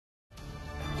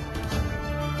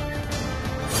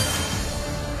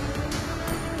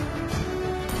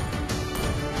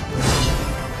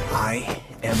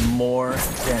am more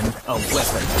than a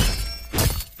weapon.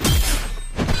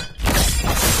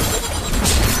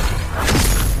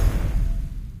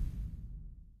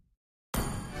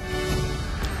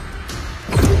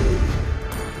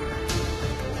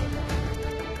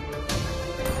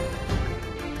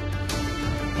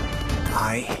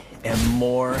 I am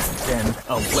more than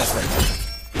a weapon.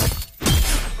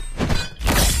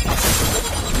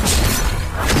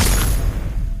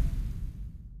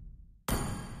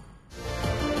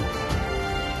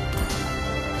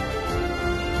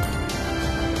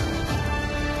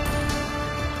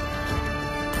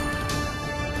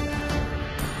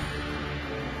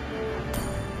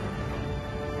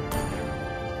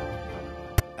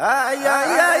 Ay,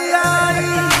 ay, ay, ay.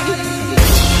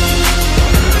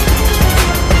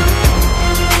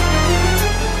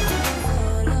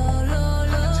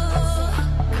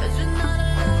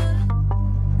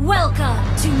 Welcome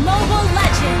to Mobile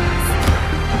Legends!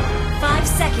 5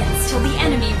 seconds till the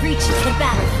enemy reaches the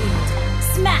battlefield.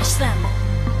 Smash them!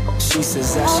 She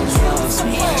says that she loves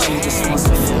me, she just wants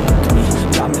to fuck me.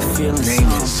 Got me feeling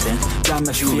something, got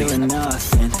me feeling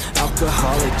nothing.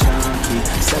 Alcoholic junkie,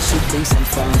 says she thinks I'm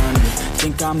funny.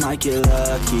 Think I might get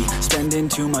lucky, spending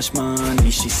too much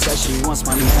money. She says she wants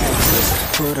my necklace,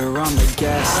 put her on the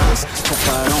guest list. Hope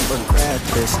I don't regret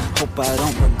this, hope I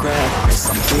don't regret this.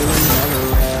 I'm feeling hella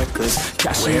reckless,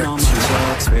 cashing on my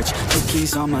checks, rich.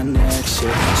 Cookies on my neck,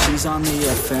 shit, she's on the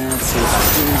offensive. I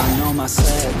do not know my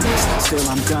set list, still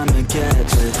I'm gonna get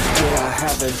lit. Yeah, I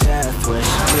have a death wish,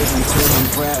 live until I'm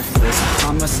breathless.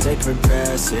 I'ma stay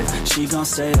progressive, she gon'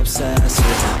 stay obsessive.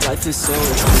 Life is so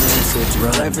expensive, do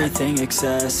everything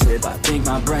excessive. I think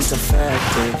my brain's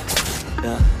affected,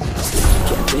 yeah.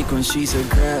 Can't think when she's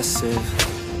aggressive,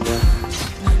 yeah.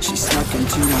 She snuck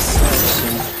into my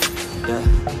section, yeah.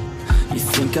 You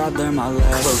think I'd learn my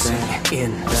lesson? Closing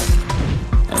in.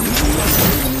 Yeah. And we ain't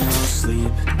getting no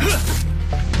sleep.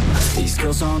 These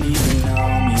girls don't even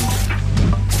know me.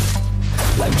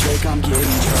 Like Drake, I'm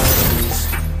getting trophies.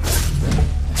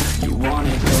 You want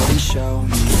it, go and show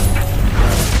me.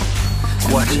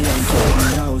 What? We ain't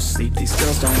getting no sleep. These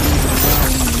girls don't even know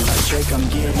me. Like Drake, I'm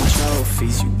getting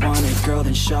trophies. You want it, girl,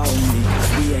 then show me.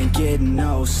 We ain't getting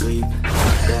no sleep.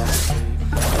 Yeah.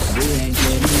 We ain't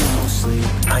getting no sleep.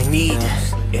 I need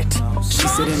it.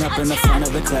 She's sitting up in the front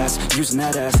of the class, using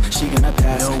that ass, she gonna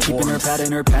pass. Keeping her pad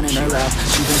in her pen in her lap.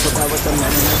 She been so bad with the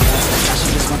men in her class. Now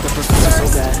she just want the performance so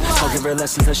bad. I'll give her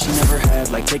lessons that she never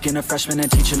had, like taking a freshman and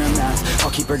teaching her math.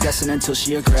 I'll keep her guessing until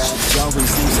she a grad. She always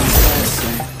seems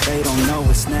impressing. They don't know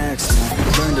what's next, man.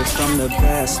 Learned it from the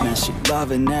best, man. She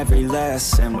loving every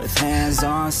lesson with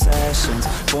hands-on sessions.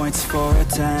 Points for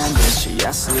attendance. She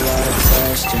asks a lot of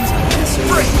questions. I answer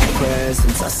with my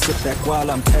presence. I sit back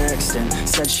while I'm texting.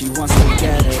 Said she wants to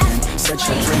get it and said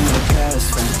she'll bring her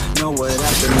best friend. Know what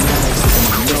happened next,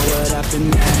 man. Know what happened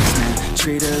next, man.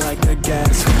 Treat her like a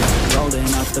guest, man.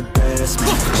 Rolling out the best,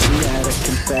 man. She had a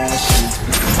confession.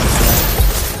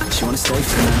 She wanna stay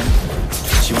for a minute.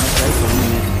 She wanna play for a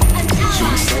minute. She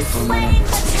wanna stay for a minute.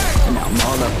 And now I'm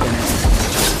all up in it.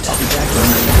 I'll be back in a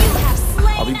minute.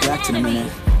 I'll be back in a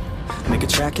minute. Make a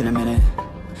track in a minute.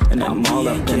 And now I'm all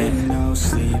up in it. No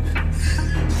sleep.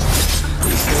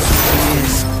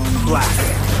 Is black.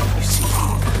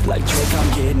 Like Drake, I'm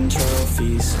getting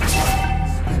trophies.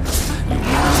 You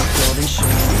wanna go then show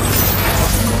me.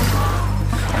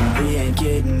 And we ain't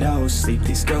getting no sleep.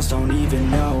 These girls don't even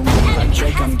know me. Like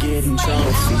Drake, I'm getting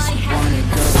trophies. You wanna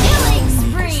go then show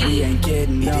me. 'Cause we ain't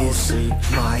getting no sleep.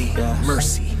 My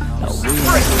mercy. No, we ain't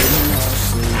getting no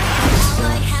sleep.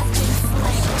 Yeah.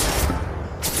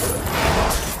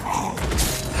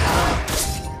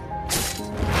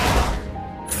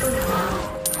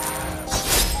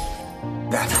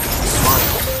 That smile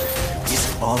is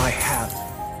all I have.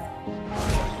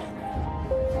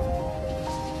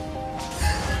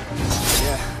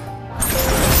 Yeah.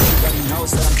 Everybody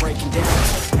knows that I'm breaking down.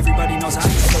 Everybody knows I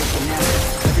ain't faking now.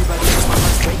 Everybody knows my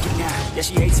heart's breaking now. Yeah,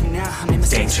 she hates me now. I'm in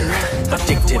mistakes Danger. now. I don't ever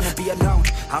Addictive. wanna be alone.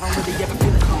 I don't really ever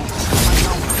feel at home. I'm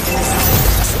alone in the zone.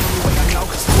 That's the only way I know.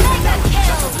 So even though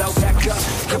try to blow back up,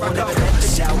 I won't ever let the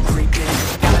doubt creep in.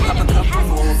 Gotta pop a couple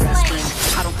more aspirin.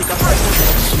 I don't think I'll ever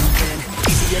let you in.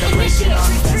 Easier to break it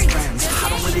on best friends. I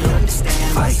don't really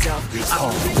understand myself. I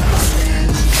don't really understand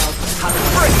myself. I don't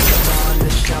really get on the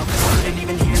shelf. Couldn't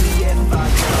even hear me if I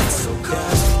tried. So go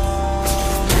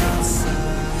outside.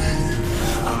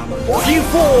 I'm alone.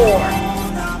 Q4!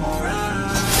 I'm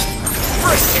alright.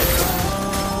 Brisket!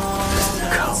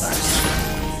 Colors.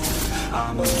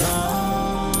 I'm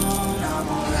alone. I'm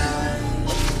alright.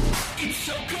 It's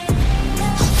so good.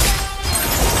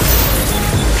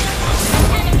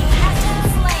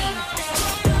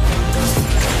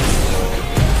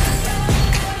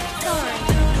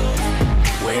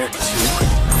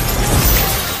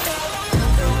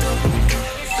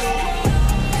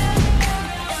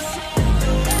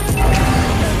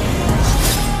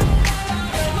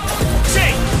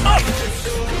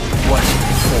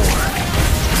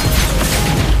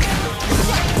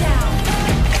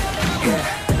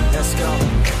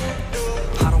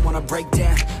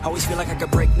 always feel like I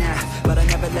could break now, but I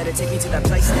never let it take me to that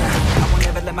place now. I won't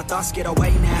ever let my thoughts get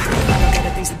away now. I got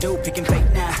better things to do, picking fate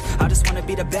now. I just wanna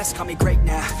be the best, call me great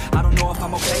now. I don't know if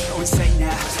I'm okay or insane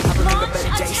now. I remember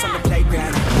better days on the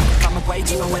playground. I'm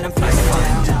awake even when I'm feeling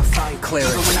down. I fight,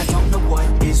 Clarity. even when I don't know what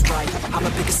is right. I'ma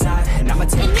pick a side and I'ma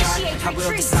take pride. I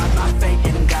will decide my fate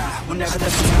and die. Will never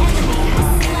let me down.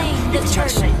 If you try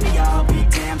to shake me, I'll be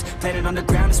damned. Planet on the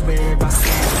ground is where I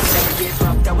stand. Never give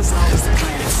up, that was always the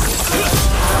plan.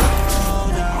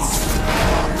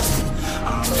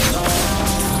 I'm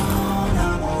alone,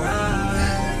 I'm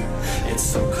alright. It's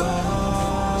so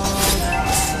cold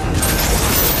outside.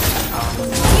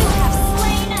 You have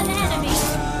slain an enemy.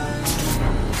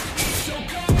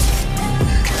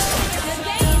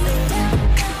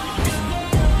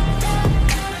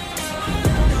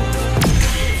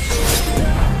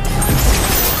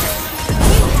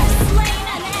 You have slain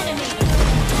an enemy.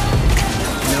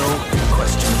 No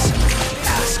questions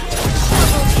asked.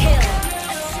 Double kill.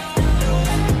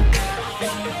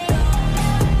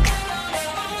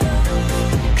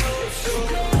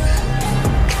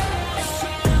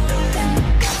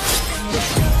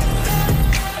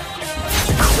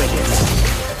 Crickets.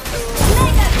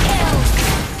 Mega kill.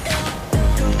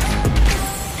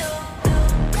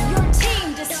 Your team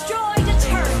destroyed a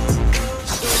turret.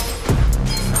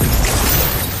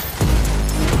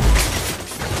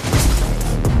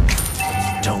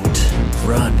 Don't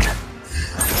run.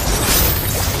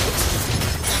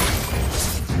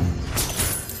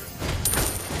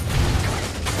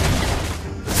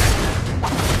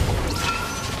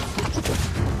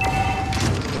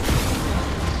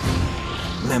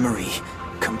 Memory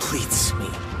completes me.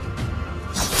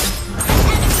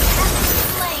 Enemy has been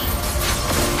slain.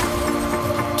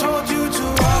 Told you to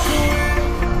walk away.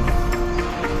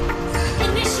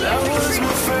 Initiate That was my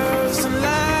retreat. first and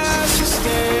last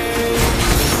mistake.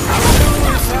 I knew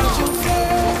without your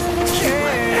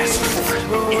face.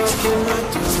 But what can I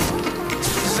do?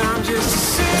 'Cause I'm just a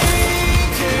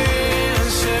sinking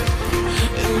ship,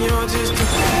 and you're just a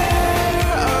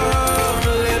pair of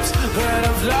lips that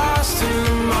I've lost in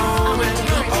the moment.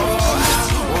 Oh, I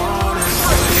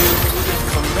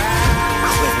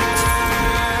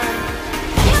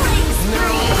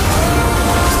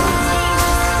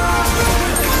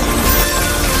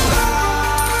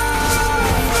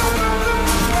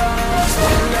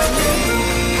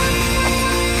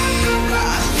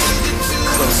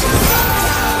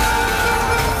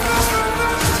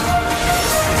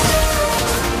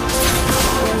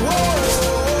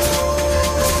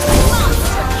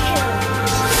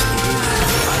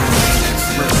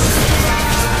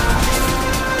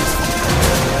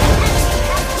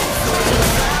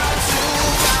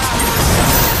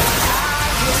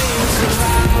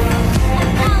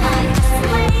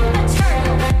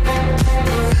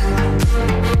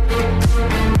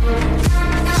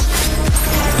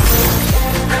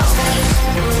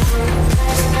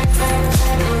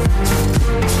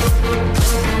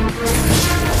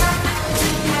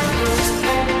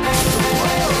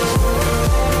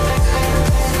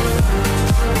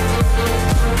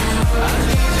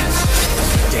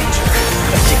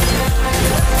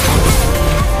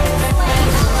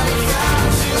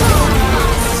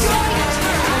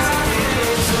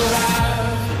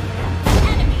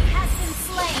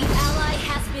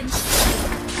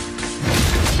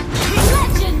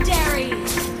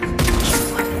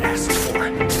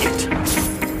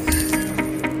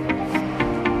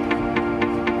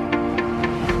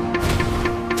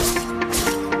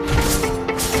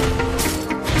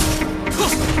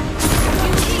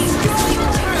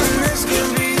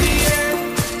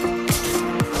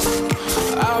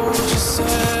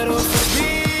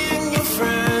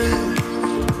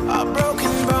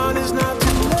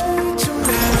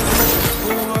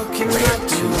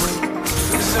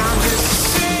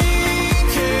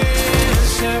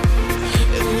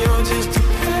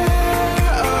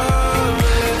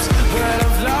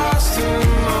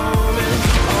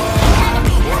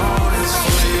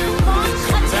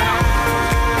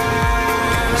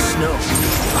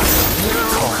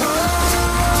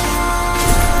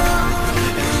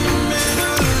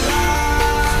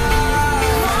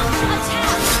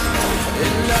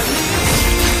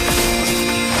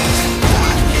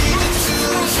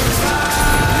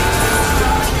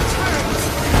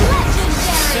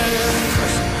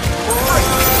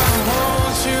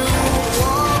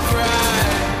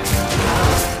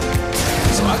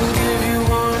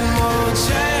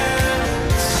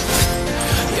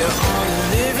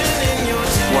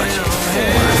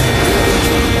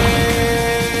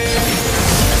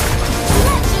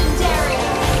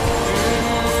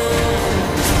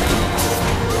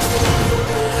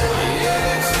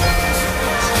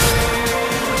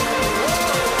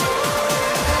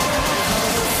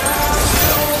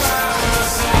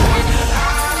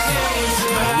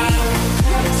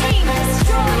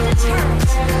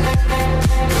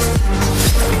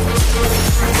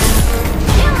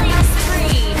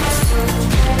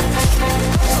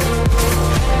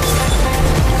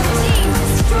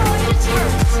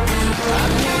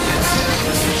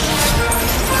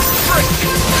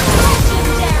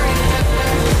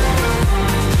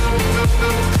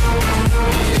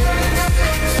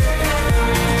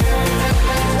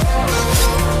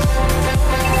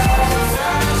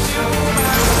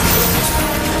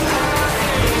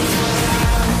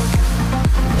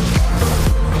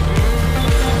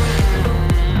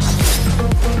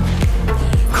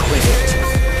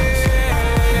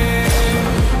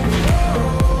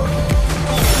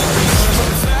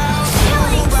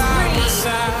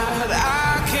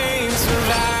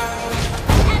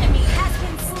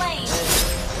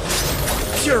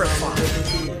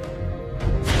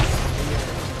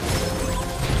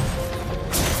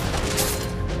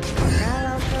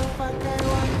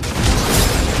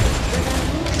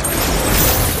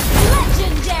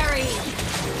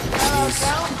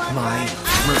my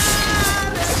mercy.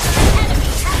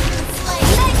 Enemy has been slain.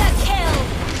 Mega kill!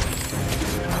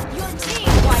 Your team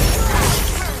wiped out.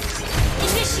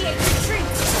 Initiate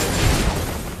retreat.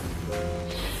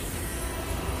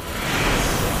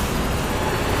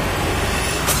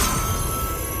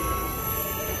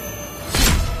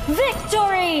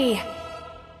 Victory!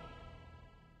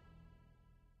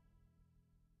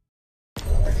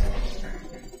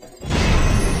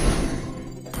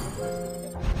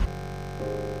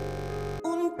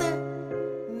 Unte,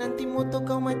 nanti moto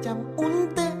kau macam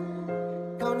unte.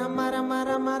 Kau nak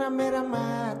marah-marah merah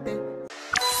mate.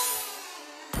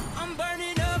 I'm burning